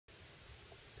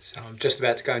So I'm just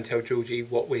about to go and tell Georgie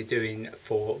what we're doing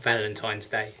for Valentine's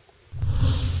Day.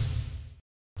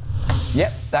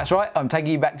 Yep, that's right, I'm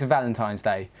taking you back to Valentine's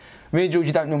Day. Me and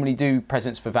Georgie don't normally do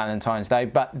presents for Valentine's Day,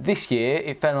 but this year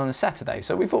it fell on a Saturday,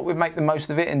 so we thought we'd make the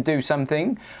most of it and do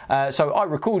something. So I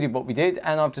recorded what we did,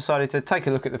 and I've decided to take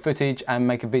a look at the footage and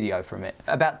make a video from it.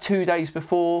 About 2 days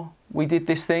before we did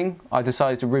this thing, I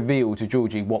decided to reveal to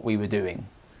Georgie what we were doing.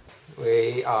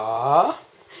 We are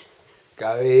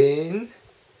going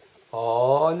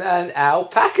on an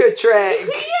alpaca trek!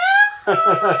 Yeah!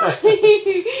 How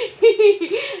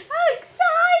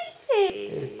exciting!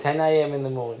 It's 10 AM in the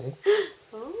morning.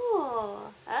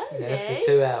 Oh, yeah, for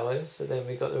 2 hours, so then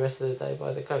we got the rest of the day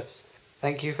by the coast.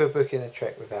 Thank you for booking a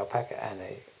trek with Alpaca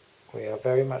Annie. We are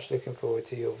very much looking forward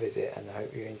to your visit and I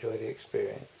hope you enjoy the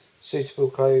experience. Suitable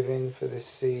clothing for this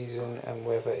season and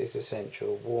weather is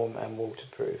essential, warm and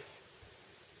waterproof.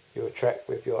 Your trek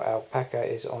with your alpaca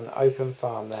is on open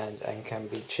farmland and can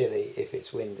be chilly if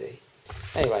it's windy.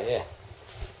 Anyway, yeah.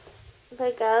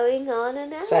 We're going on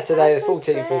an alpaca Saturday the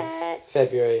 14th trek. of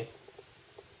February,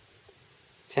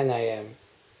 10 AM,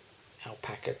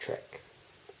 Alpaca Trek.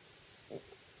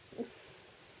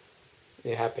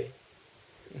 You happy?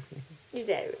 You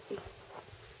very.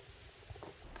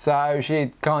 So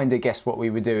she'd kind of guessed what we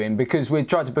were doing because we'd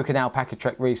tried to book an alpaca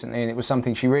trek recently and it was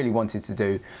something she really wanted to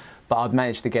do, but I'd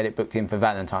managed to get it booked in for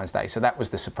Valentine's Day, so that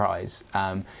was the surprise.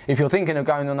 If you're thinking of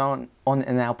going on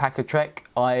an alpaca trek,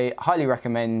 I highly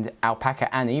recommend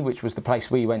Alpaca Annie, which was the place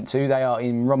we went to. They are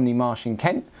in Romney Marsh in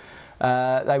Kent.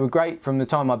 They were great from the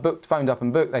time I phoned up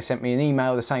and booked. They sent me an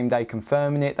email the same day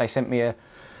confirming it. They sent me a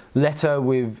letter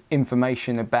with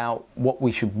information about what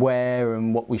we should wear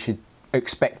and what we should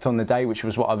expect on the day, which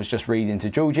was what I was just reading to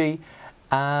Georgie.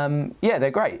 Yeah,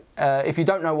 they're great. If you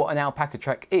don't know what an alpaca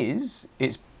trek is,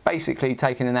 it's basically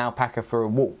taking an alpaca for a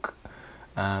walk.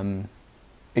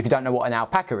 If you don't know what an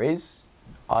alpaca is,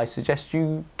 I suggest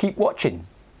you keep watching.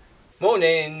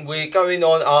 Morning, we're going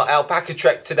on our alpaca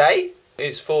trek today.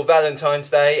 It's for Valentine's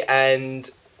Day and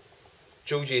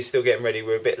Georgie is still getting ready.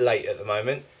 We're a bit late at the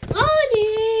moment.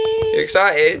 Morning! You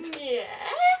excited? Yeah.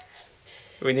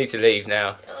 We need to leave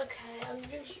now. Okay, I'm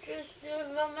just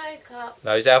doing my makeup.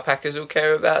 Those alpacas will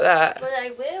care about that. Well,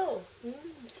 they will.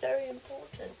 It's very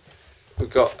important. We've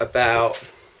got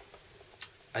about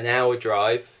an hour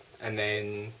drive and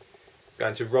then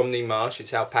going to Romney Marsh.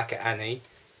 It's Alpaca Annie,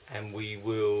 and we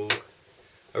will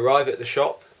arrive at the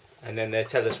shop and then they'll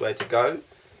tell us where to go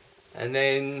and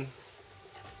then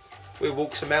we'll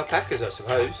walk some alpacas, I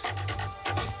suppose.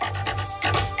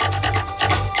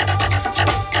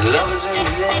 Love is in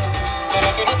the air,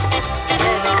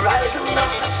 in the rising of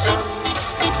the sun.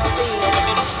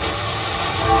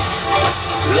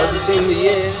 Love is in the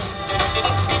air.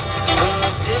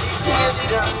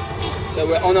 So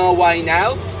we're on our way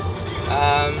now.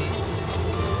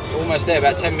 Almost there,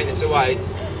 about 10 minutes away.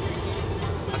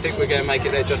 I think we're going to make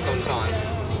it there just on time.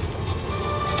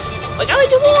 We're going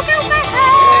to walk alpacas!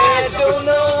 I don't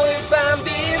know if I'm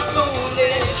being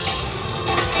foolish.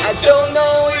 I don't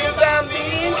know if I'm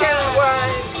being kind of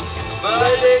wise,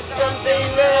 but it's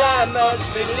something that I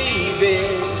must believe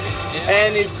in,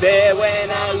 and it's there when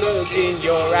I look in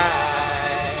your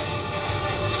eyes.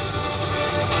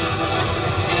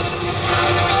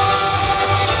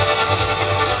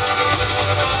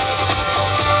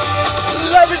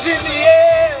 Love is in the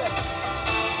air.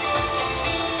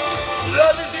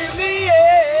 Love is in the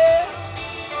air.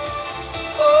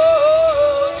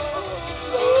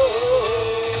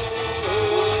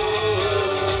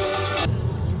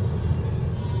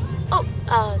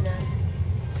 Oh no.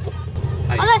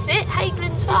 Hey. Oh, that's it.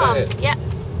 Hageland's Farm. Is that it? Yep.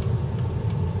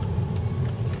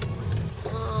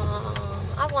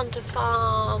 Oh, I want a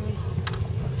farm.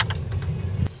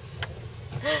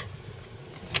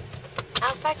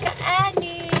 Alpaca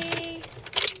Annie.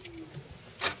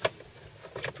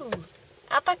 Poo.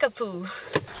 Alpaca poo.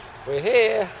 We're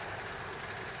here.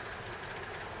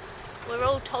 We're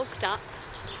all togged up.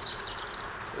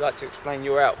 Would you like to explain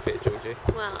your outfit, Georgie?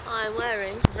 Well, I'm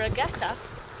wearing regatta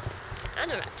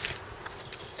anorak.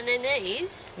 And then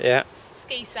these Yeah.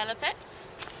 ski salopettes.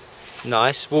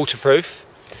 Nice, waterproof.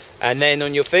 And then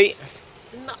on your feet,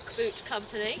 Muck Boot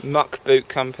Company. Muck Boot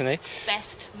Company.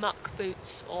 Best muck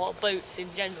boots, or boots in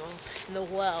general, in the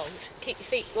world. Keep your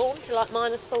feet warm to like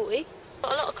 -40.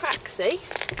 Got a lot of cracks, see?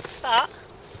 But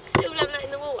still don't let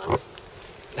in the water.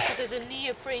 Because there's a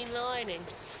neoprene lining.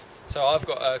 So I've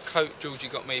got a coat Georgie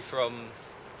got me from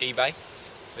eBay.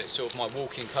 It's sort of my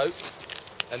walking coat.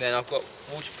 And then I've got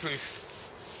waterproof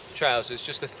trousers,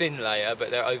 just a thin layer, but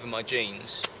they're over my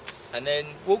jeans. And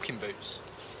then walking boots.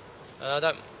 And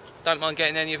I don't mind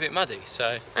getting any of it muddy,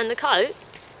 so... And the coat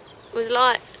was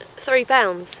like £3,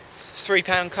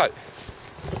 £3 coat.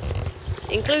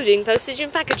 including postage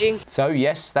and packaging. So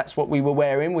yes, that's what we were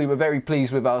wearing. We were very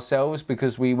pleased with ourselves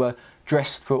because we were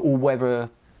dressed for all weather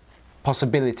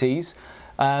possibilities,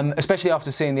 especially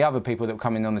after seeing the other people that were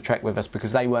coming on the trek with us,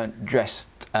 because they weren't dressed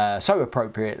so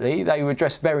appropriately. They were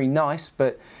dressed very nice,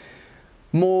 but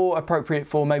more appropriate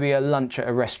for maybe a lunch at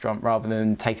a restaurant rather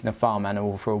than taking a farm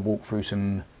animal for a walk through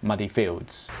some muddy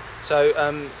fields. So,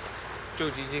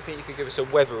 Georgie, do you think you could give us a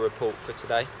weather report for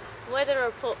today? Weather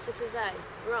report for today.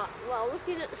 Right, well,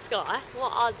 looking at the sky,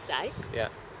 what I'd say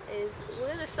is we're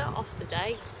going to start off the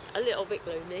day a little bit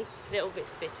gloomy, a little bit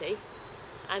spitty,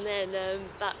 and then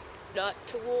that like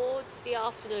towards the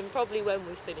afternoon, probably when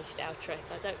we've finished our trek.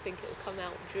 I don't think it'll come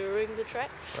out during the trek.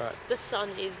 Right. The sun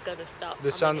is going to start.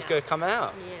 The sun's going to come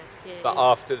out? Yeah. But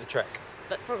after the trek?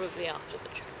 But probably after the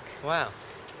trek. Wow.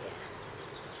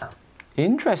 Yeah.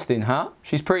 Interesting, huh?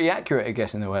 She's pretty accurate at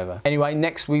guessing the weather. Anyway,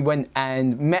 next we went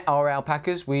and met our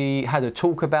alpacas. We had a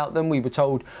talk about them. We were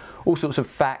told all sorts of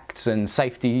facts and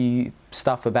safety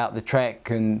stuff about the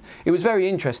trek, and it was very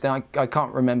interesting. I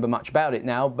can't remember much about it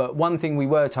now, but one thing we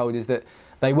were told is that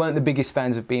they weren't the biggest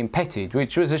fans of being petted,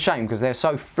 which was a shame because they're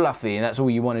so fluffy and that's all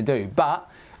you want to do. But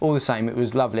all the same, it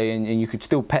was lovely, and you could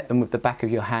still pet them with the back of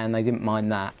your hand. They didn't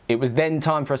mind that. It was then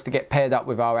time for us to get paired up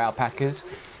with our alpacas.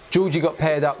 Georgie got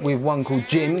paired up with one called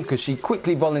Jim because she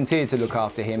quickly volunteered to look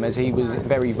after him as he was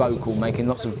very vocal, making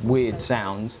lots of weird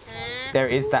sounds. There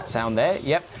it is, that sound there,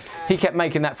 yep. He kept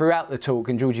making that throughout the talk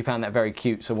and Georgie found that very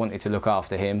cute, so wanted to look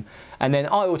after him. And then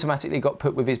I automatically got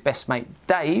put with his best mate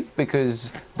Dave because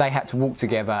they had to walk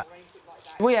together.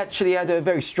 We actually had a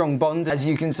very strong bond. As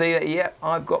you can see, yeah,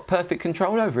 I've got perfect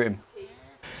control over him.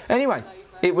 Anyway,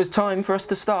 it was time for us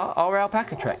to start our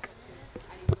alpaca trek.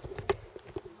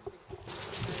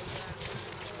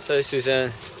 So this is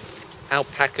an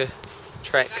alpaca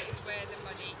trek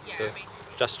for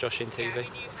JustJoshingTV.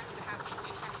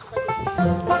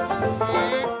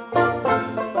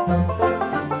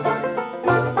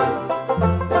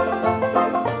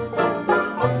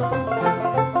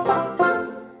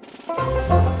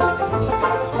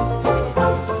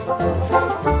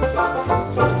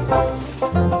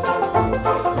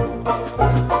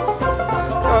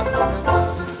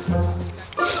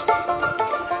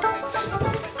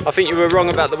 I think you were wrong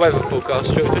about the weather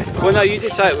forecast, Georgie. Well, no, you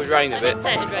did say it would rain a bit. I did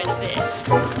say it would rain a bit.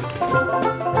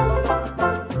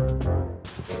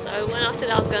 So when I said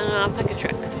I was going on an alpaca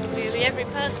trek, nearly every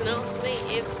person asked me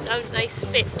if don't they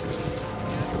spit.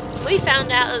 We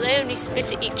found out that they only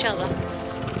spit at each other.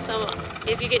 So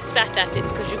if you get spat at,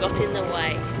 it's because you got in the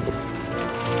way.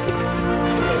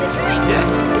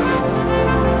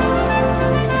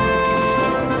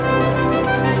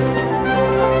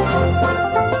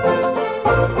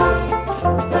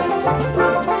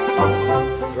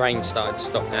 Rain's starting to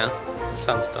stop now. The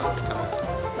sun's starting to come out.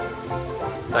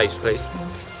 Dave, please.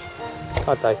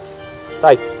 Hi, Dave.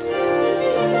 Dave.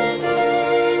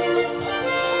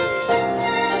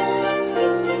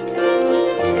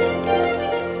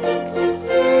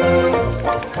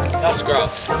 Loves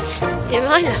grass. Yeah,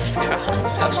 mine loves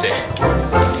grass. Loves it.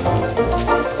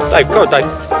 Dave, go on, Dave.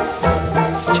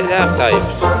 Chill out, Dave.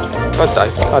 Go on,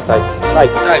 Dave. Go on, Dave.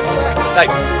 Dave. Dave.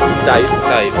 Dave. Dave.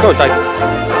 Dave. Go on, Dave.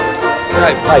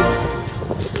 Dave, Dave.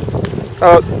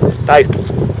 Oh, Dave.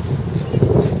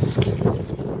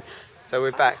 So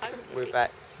we're back. We're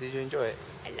back. Did you enjoy it?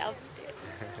 I loved it.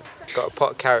 Got a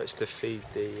pot of carrots to feed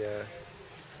the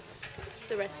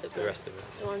rest of them.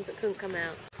 The ones that couldn't come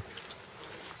out.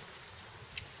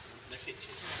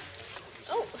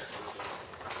 Oh,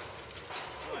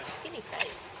 skinny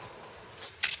face.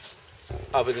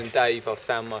 Other than Dave, I've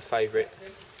found my favourite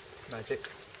magic.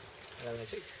 Hello,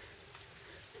 magic.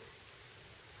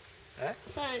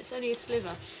 So it's only a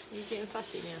sliver. You're getting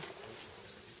fussy now.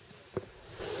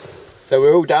 So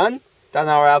we're all done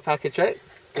our alpaca trek.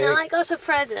 And I got a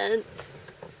present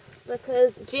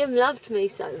because Jim loved me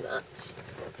so much.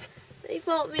 He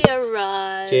bought me a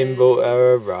rose. Jim bought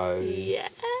her a rose. Yeah.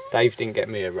 Dave didn't get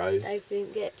me a rose. Dave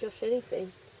didn't get Josh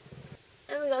anything.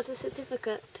 And we got a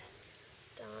certificate.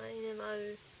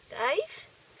 Dynamo Dave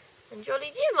and Jolly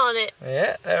Jim on it.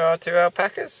 Yeah, there are two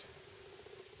alpacas.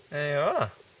 There you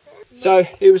are. So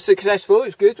it was successful, it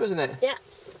was good, wasn't it? Yeah.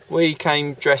 We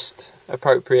came dressed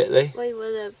appropriately. We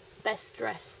were the best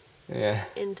dressed. Yeah.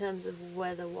 In terms of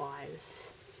weather-wise.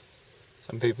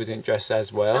 Some people didn't dress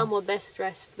as well. Some were best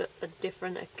dressed, but for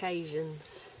different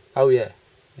occasions. Oh yeah.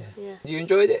 Yeah. You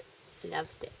enjoyed it?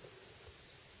 Loved it.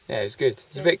 Yeah, it was good. It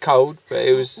was a bit cold, but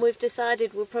it was... We've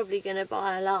decided we're probably going to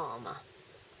buy a llama.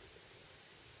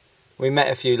 We met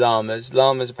a few llamas.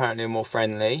 Llamas apparently are more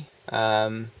friendly.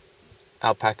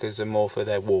 alpacas are more for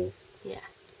their wool. Yeah.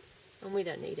 And we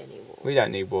don't need any wool. We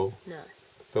don't need wool. No.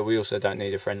 But we also don't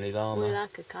need a friendly llama. We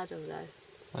like a cuddle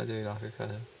though. I do like a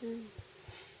cuddle. Mm.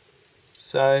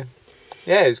 So,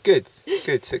 yeah, it was good.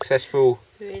 Good, successful.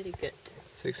 Really good.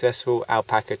 Successful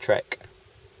alpaca trek.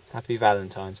 Happy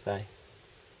Valentine's Day.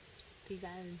 Happy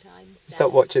Valentine's Day.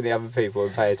 Stop watching the other people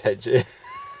and pay attention.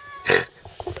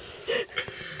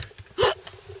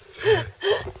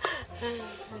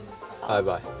 Bye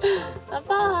bye. Bye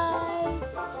bye.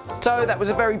 So that was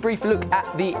a very brief look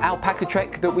at the alpaca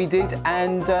trek that we did,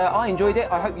 and I enjoyed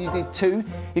it. I hope you did too.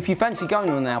 If you fancy going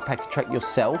on an alpaca trek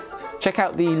yourself, check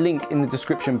out the link in the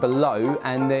description below,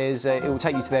 and it will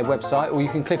take you to their website, or you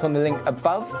can click on the link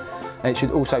above. It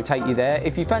should also take you there.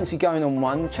 If you fancy going on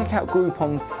one, check out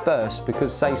Groupon first,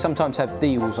 because they sometimes have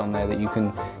deals on there that you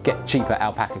can get cheaper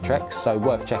alpaca treks, so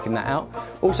worth checking that out.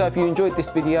 Also, if you enjoyed this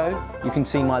video, you can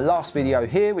see my last video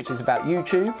here, which is about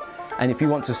YouTube. And if you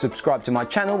want to subscribe to my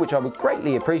channel, which I would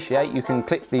greatly appreciate, you can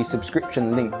click the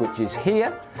subscription link, which is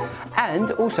here.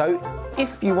 And also,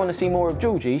 if you want to see more of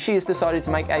Georgie, she has decided to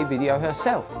make a video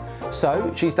herself.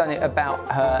 So she's done it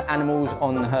about her animals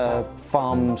on her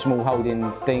farm, small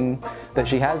holding thing that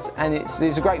she has. And it's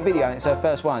a great video, and it's her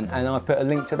first one. And I've put a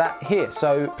link to that here.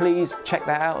 So please check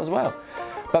that out as well.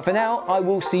 But for now, I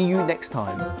will see you next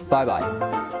time. Bye bye.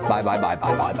 Bye bye bye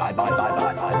bye bye bye bye bye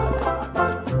bye bye bye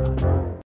bye.